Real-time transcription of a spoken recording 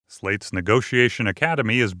Slate's Negotiation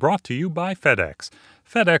Academy is brought to you by FedEx.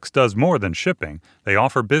 FedEx does more than shipping. They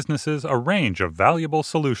offer businesses a range of valuable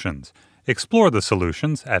solutions. Explore the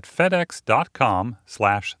solutions at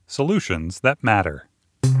fedex.com/solutions that matter.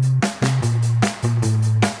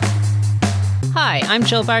 Hi, I'm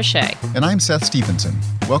Jill Barshay. And I'm Seth Stevenson.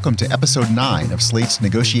 Welcome to Episode 9 of Slate's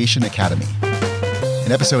Negotiation Academy.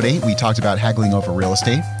 In Episode 8, we talked about haggling over real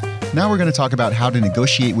estate. Now we're going to talk about how to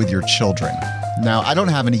negotiate with your children. Now, I don't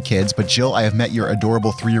have any kids, but Jill, I have met your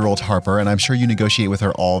adorable 3-year-old Harper, and I'm sure you negotiate with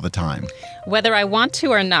her all the time. Whether I want to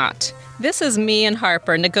or not, this is me and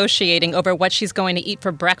Harper negotiating over what she's going to eat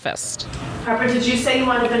for breakfast. Harper, did you say you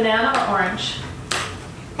want a banana or orange?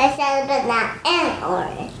 I said a banana and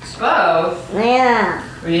orange. Both? Yeah.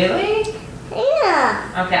 Really?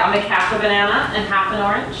 Yeah. Okay, I'll make half a banana and half an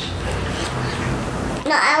orange.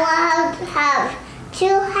 No, I want to have 2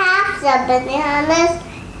 halves of bananas.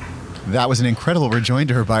 That was an incredible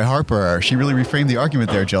rejoinder by Harper. She really reframed the argument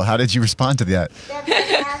there, Jill. How did you respond to that?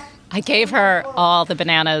 I gave her all the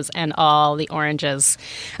bananas and all the oranges.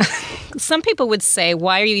 Some people would say,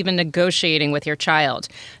 why are you even negotiating with your child?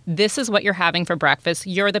 This is what you're having for breakfast.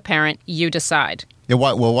 You're the parent. You decide. Yeah,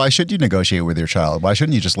 why should you negotiate with your child? Why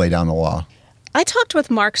shouldn't you just lay down the law? I talked with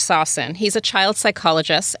Mark Sossin. He's a child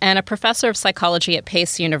psychologist and a professor of psychology at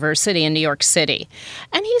Pace University in New York City.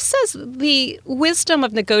 And he says the wisdom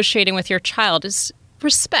of negotiating with your child is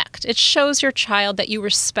respect. It shows your child that you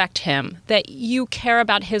respect him, that you care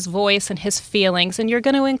about his voice and his feelings, and you're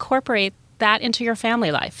going to incorporate that into your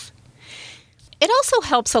family life. It also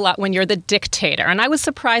helps a lot when you're the dictator, and I was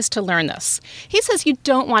surprised to learn this. He says you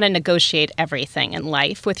don't want to negotiate everything in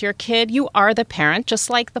life with your kid. You are the parent, just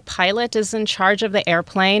like the pilot is in charge of the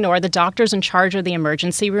airplane or the doctor's in charge of the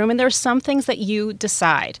emergency room, and there's some things that you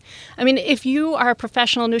decide. I mean, if you are a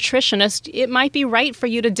professional nutritionist, it might be right for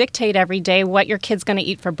you to dictate every day what your kid's going to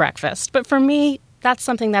eat for breakfast. But for me, that's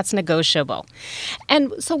something that's negotiable.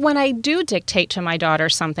 And so when I do dictate to my daughter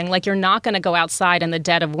something, like you're not going to go outside in the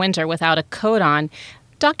dead of winter without a coat on,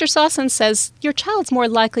 Dr. Sossin says your child's more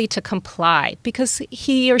likely to comply because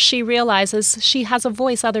he or she realizes she has a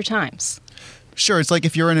voice other times. Sure, it's like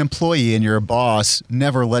if you're an employee and your boss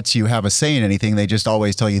never lets you have a say in anything, they just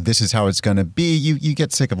always tell you this is how it's going to be, you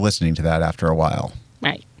get sick of listening to that after a while.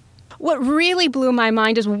 Right. What really blew my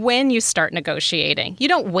mind is when you start negotiating. You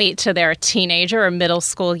don't wait till they're a teenager or middle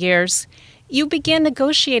school years. You begin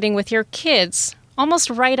negotiating with your kids almost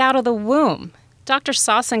right out of the womb. Dr.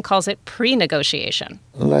 Sossin calls it pre-negotiation.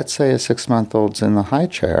 Let's say a 6-month-old's in the high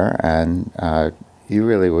chair and you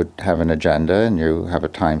really would have an agenda and you have a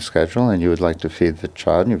time schedule and you would like to feed the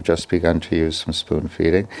child and you've just begun to use some spoon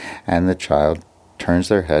feeding and the child turns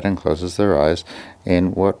their head and closes their eyes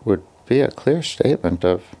in what would be a clear statement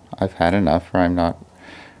of I've had enough or I'm not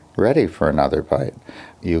ready for another bite.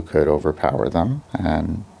 You could overpower them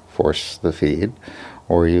and force the feed,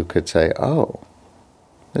 or you could say, oh,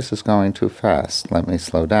 this is going too fast. Let me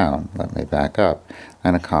slow down. Let me back up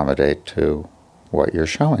and accommodate to what you're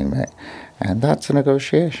showing me. And that's a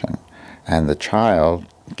negotiation. And the child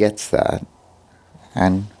gets that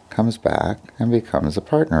and comes back and becomes a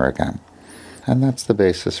partner again. And that's the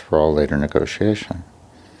basis for all later negotiation.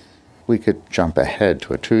 We could jump ahead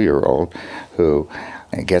to a 2-year-old who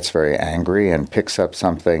gets very angry and picks up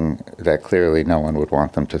something that clearly no one would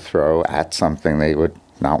want them to throw at something they would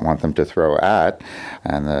not want them to throw at,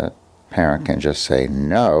 and the parent can just say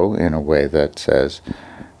no in a way that says,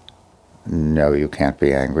 no, you can't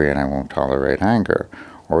be angry and I won't tolerate anger.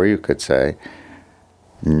 Or you could say,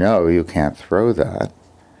 no, you can't throw that,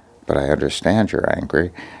 but I understand you're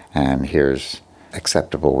angry, and here's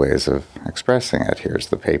acceptable ways of expressing it. Here's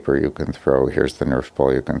the paper you can throw, here's the Nerf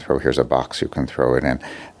ball you can throw, here's a box you can throw it in.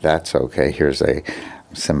 That's okay. Here's a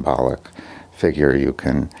symbolic figure you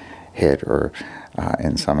can hit or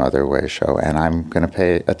in some other way show. And I'm going to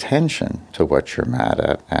pay attention to what you're mad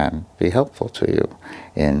at and be helpful to you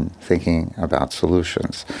in thinking about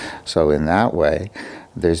solutions. So in that way,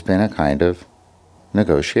 there's been a kind of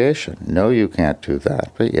negotiation. No, you can't do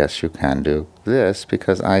that, but yes, you can do this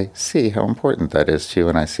because I see how important that is to you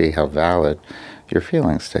and I see how valid your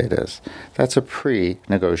feeling state is. That's a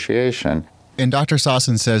pre-negotiation. And Dr.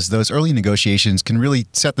 Sossin says those early negotiations can really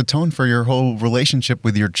set the tone for your whole relationship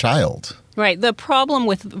with your child. Right. The problem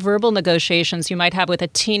with verbal negotiations you might have with a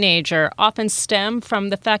teenager often stem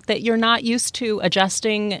from the fact that you're not used to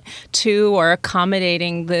adjusting to or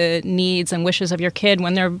accommodating the needs and wishes of your kid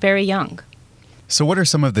when they're very young. So what are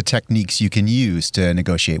some of the techniques you can use to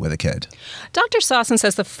negotiate with a kid? Dr. Sossin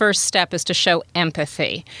says the first step is to show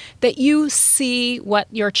empathy, that you see what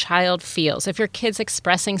your child feels. If your kid's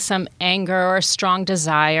expressing some anger or a strong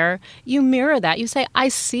desire, you mirror that. You say, I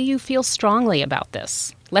see you feel strongly about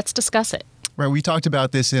this. Let's discuss it. Right, we talked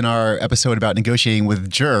about this in our episode about negotiating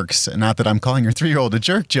with jerks. Not that I'm calling your 3-year-old a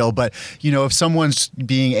jerk, Jill, but, if someone's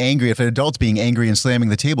being angry, if an adult's being angry and slamming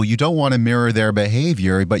the table, you don't want to mirror their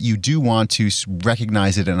behavior, but you do want to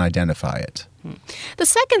recognize it and identify it. The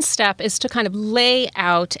second step is to kind of lay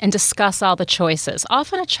out and discuss all the choices.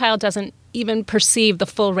 Often a child doesn't even perceive the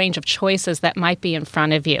full range of choices that might be in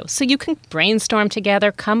front of you. So you can brainstorm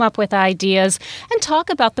together, come up with ideas, and talk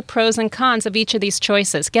about the pros and cons of each of these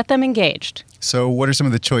choices. Get them engaged. So what are some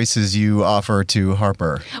of the choices you offer to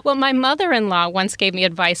Harper? Well, my mother-in-law once gave me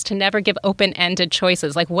advice to never give open-ended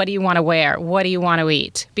choices, like what do you want to wear? What do you want to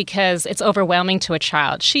eat? Because it's overwhelming to a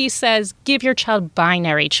child. She says, give your child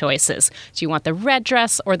binary choices. Do you want the red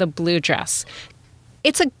dress or the blue dress?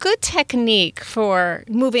 It's a good technique for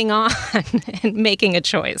moving on and making a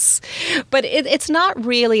choice, but it's not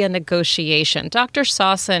really a negotiation. Dr.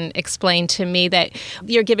 Sossin explained to me that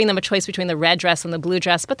you're giving them a choice between the red dress and the blue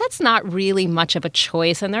dress, but that's not really much of a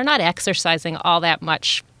choice, and they're not exercising all that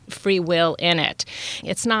much free will in it.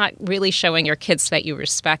 It's not really showing your kids that you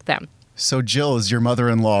respect them. So, Jill, is your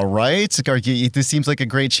mother-in-law right? This seems like a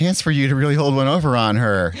great chance for you to really hold one over on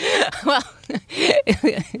her. Well,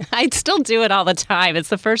 I still do it all the time. It's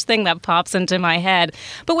the first thing that pops into my head.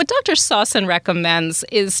 But what Dr. Sossin recommends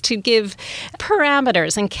is to give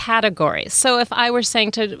parameters and categories. So if I were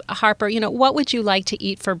saying to Harper, what would you like to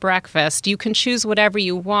eat for breakfast? You can choose whatever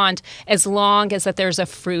you want as long as that there's a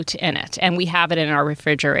fruit in it and we have it in our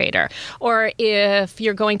refrigerator. Or if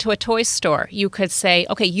you're going to a toy store, you could say,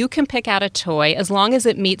 okay, you can pick out a toy as long as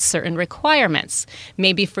it meets certain requirements.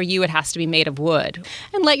 Maybe for you it has to be made of wood.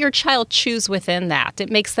 And let your child choose within that. It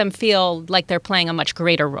makes them feel like they're playing a much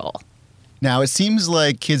greater role. Now, it seems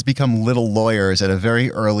like kids become little lawyers at a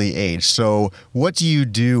very early age. So what do you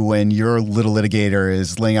do when your little litigator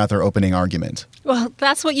is laying out their opening argument? Well,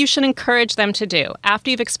 that's what you should encourage them to do. After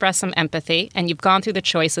you've expressed some empathy and you've gone through the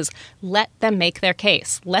choices, let them make their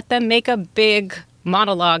case. Let them make a big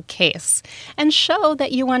monologue case and show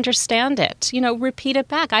that you understand it. Repeat it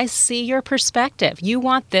back. I see your perspective. You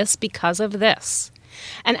want this because of this.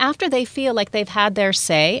 And after they feel like they've had their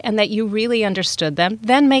say and that you really understood them,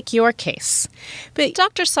 then make your case. But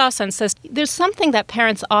Dr. Sossin says there's something that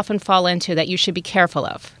parents often fall into that you should be careful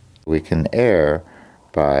of. We can err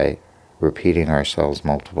by repeating ourselves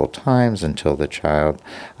multiple times until the child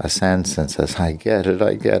assents and says, I get it,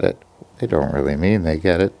 I get it. They don't really mean they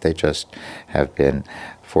get it. They just have been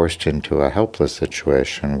forced into a helpless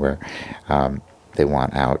situation where they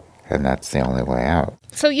want out, and that's the only way out.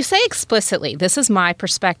 So you say explicitly, this is my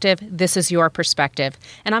perspective, this is your perspective,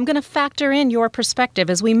 and I'm going to factor in your perspective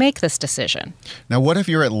as we make this decision. Now, what if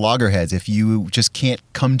you're at loggerheads, if you just can't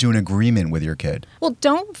come to an agreement with your kid? Well,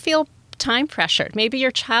 don't feel time pressured. Maybe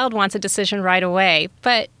your child wants a decision right away,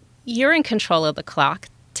 but you're in control of the clock.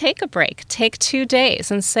 Take a break. Take 2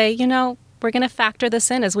 days and say, we're going to factor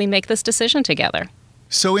this in as we make this decision together.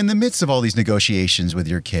 So in the midst of all these negotiations with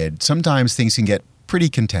your kid, sometimes things can get pretty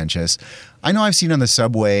contentious. I know I've seen on the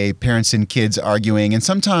subway parents and kids arguing, and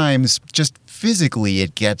sometimes just physically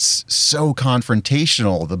it gets so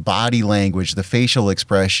confrontational, the body language, the facial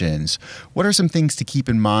expressions. What are some things to keep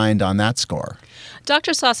in mind on that score?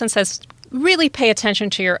 Dr. Sossin says really pay attention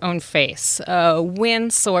to your own face. A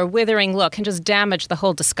wince or withering look can just damage the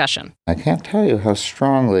whole discussion. I can't tell you how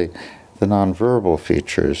strongly the nonverbal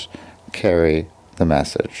features carry the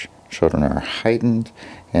message. Children are heightened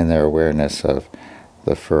in their awareness of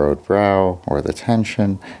the furrowed brow or the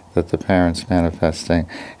tension that the parent's manifesting.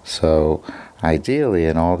 So ideally,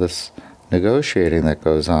 in all this negotiating that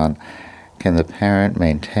goes on, can the parent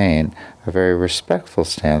maintain a very respectful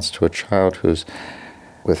stance to a child who's,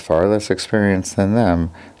 with far less experience than them,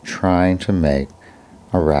 trying to make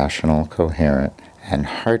a rational, coherent, and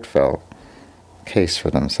heartfelt case for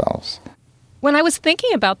themselves? When I was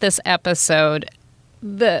thinking about this episode,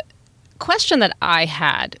 the question that I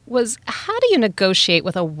had was, how do you negotiate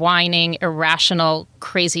with a whining, irrational,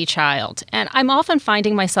 crazy child? And I'm often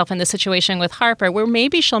finding myself in this situation with Harper where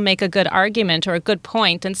maybe she'll make a good argument or a good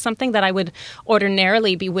point and something that I would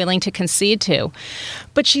ordinarily be willing to concede to.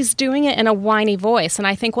 But she's doing it in a whiny voice. And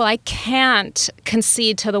I think, well, I can't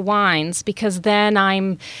concede to the whines because then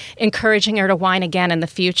I'm encouraging her to whine again in the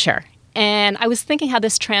future. And I was thinking how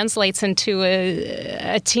this translates into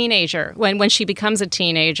a teenager when she becomes a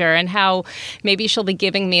teenager and how maybe she'll be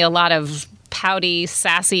giving me a lot of pouty,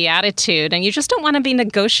 sassy attitude, and you just don't want to be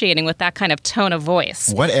negotiating with that kind of tone of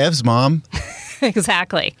voice. Whatevs, Mom.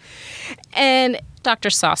 Exactly. And Dr.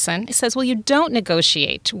 Sossin says, well, you don't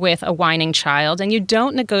negotiate with a whining child and you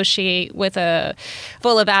don't negotiate with a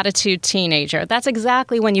full of attitude teenager. That's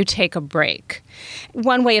exactly when you take a break.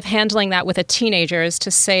 One way of handling that with a teenager is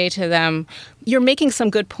to say to them, you're making some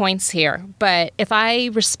good points here, but if I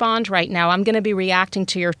respond right now, I'm going to be reacting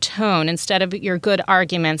to your tone instead of your good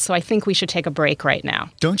arguments, so I think we should take a break right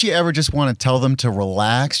now. Don't you ever just want to tell them to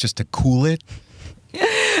relax, just to cool it?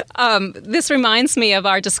 This reminds me of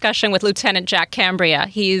our discussion with Lieutenant Jack Cambria.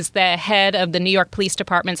 He's the head of the New York Police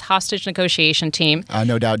Department's hostage negotiation team.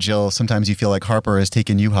 No doubt, Jill, sometimes you feel like Harper has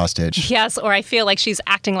taken you hostage. Yes, or I feel like she's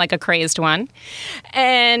acting like a crazed one.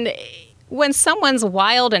 And when someone's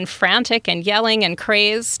wild and frantic and yelling and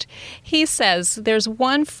crazed, he says there's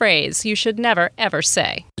one phrase you should never, ever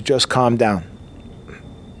say. Just calm down.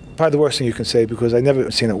 Probably the worst thing you can say, because I've never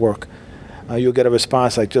seen it work. You'll get a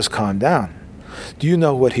response like, just calm down. Do you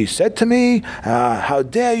know what he said to me? How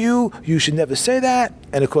dare you? You should never say that.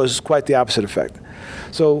 And it causes quite the opposite effect.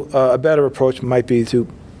 So a better approach might be to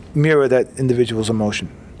mirror that individual's emotion.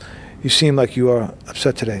 You seem like you are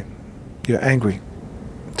upset today. You're angry.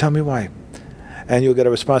 Tell me why. And you'll get a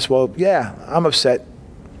response, well, yeah, I'm upset.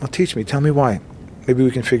 Well, teach me. Tell me why. Maybe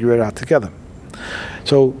we can figure it out together.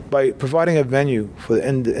 So by providing a venue for the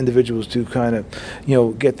individuals to kind of,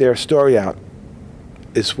 get their story out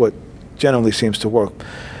is what generally seems to work.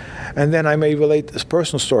 And then I may relate this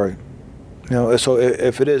personal story. So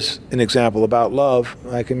if it is an example about love,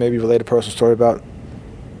 I can maybe relate a personal story about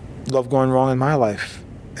love going wrong in my life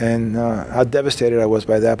and how devastated I was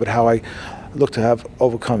by that, but how I look to have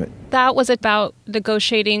overcome it. That was about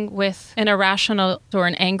negotiating with an irrational or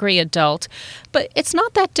an angry adult. But it's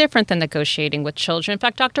not that different than negotiating with children. In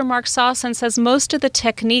fact, Dr. Mark Sossin says most of the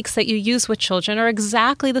techniques that you use with children are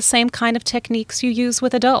exactly the same kind of techniques you use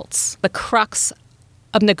with adults. The crux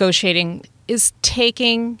of negotiating is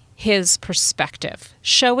taking his perspective,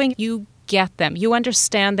 showing you get them. You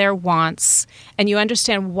understand their wants, and you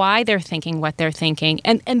understand why they're thinking what they're thinking,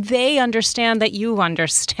 and they understand that you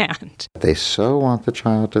understand. They so want the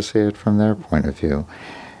child to see it from their point of view.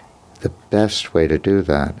 The best way to do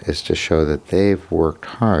that is to show that they've worked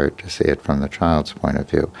hard to see it from the child's point of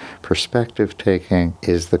view. Perspective taking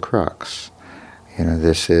is the crux.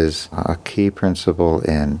 This is a key principle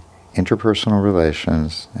in interpersonal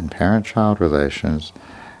relations and parent-child relations,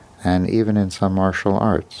 and even in some martial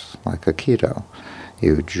arts, like Aikido.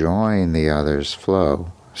 You join the other's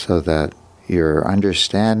flow so that your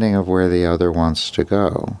understanding of where the other wants to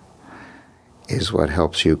go is what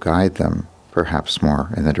helps you guide them, perhaps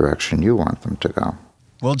more in the direction you want them to go.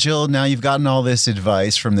 Well, Jill, now you've gotten all this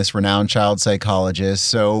advice from this renowned child psychologist,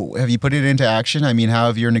 so have you put it into action? I mean, how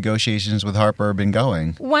have your negotiations with Harper been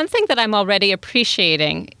going? One thing that I'm already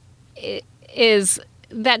appreciating is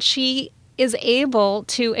that she is able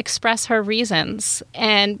to express her reasons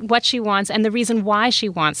and what she wants and the reason why she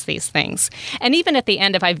wants these things. And even at the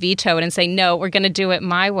end, if I veto it and say, no, we're going to do it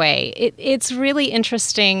my way, it's really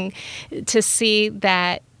interesting to see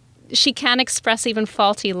that she can express even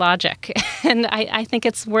faulty logic. And I think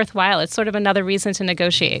it's worthwhile. It's sort of another reason to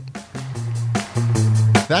negotiate.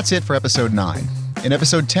 That's it for episode 9. In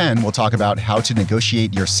episode 10, we'll talk about how to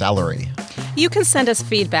negotiate your salary. You can send us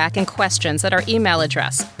feedback and questions at our email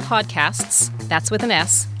address, podcasts, that's with an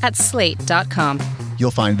S, @slate.com.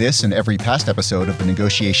 You'll find this and every past episode of the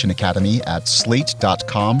Negotiation Academy at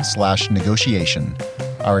slate.com/negotiation.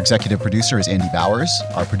 Our executive producer is Andy Bowers.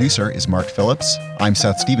 Our producer is Mark Phillips. I'm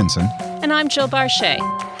Seth Stevenson. And I'm Jill Barshay.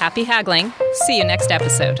 Happy haggling. See you next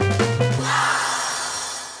episode.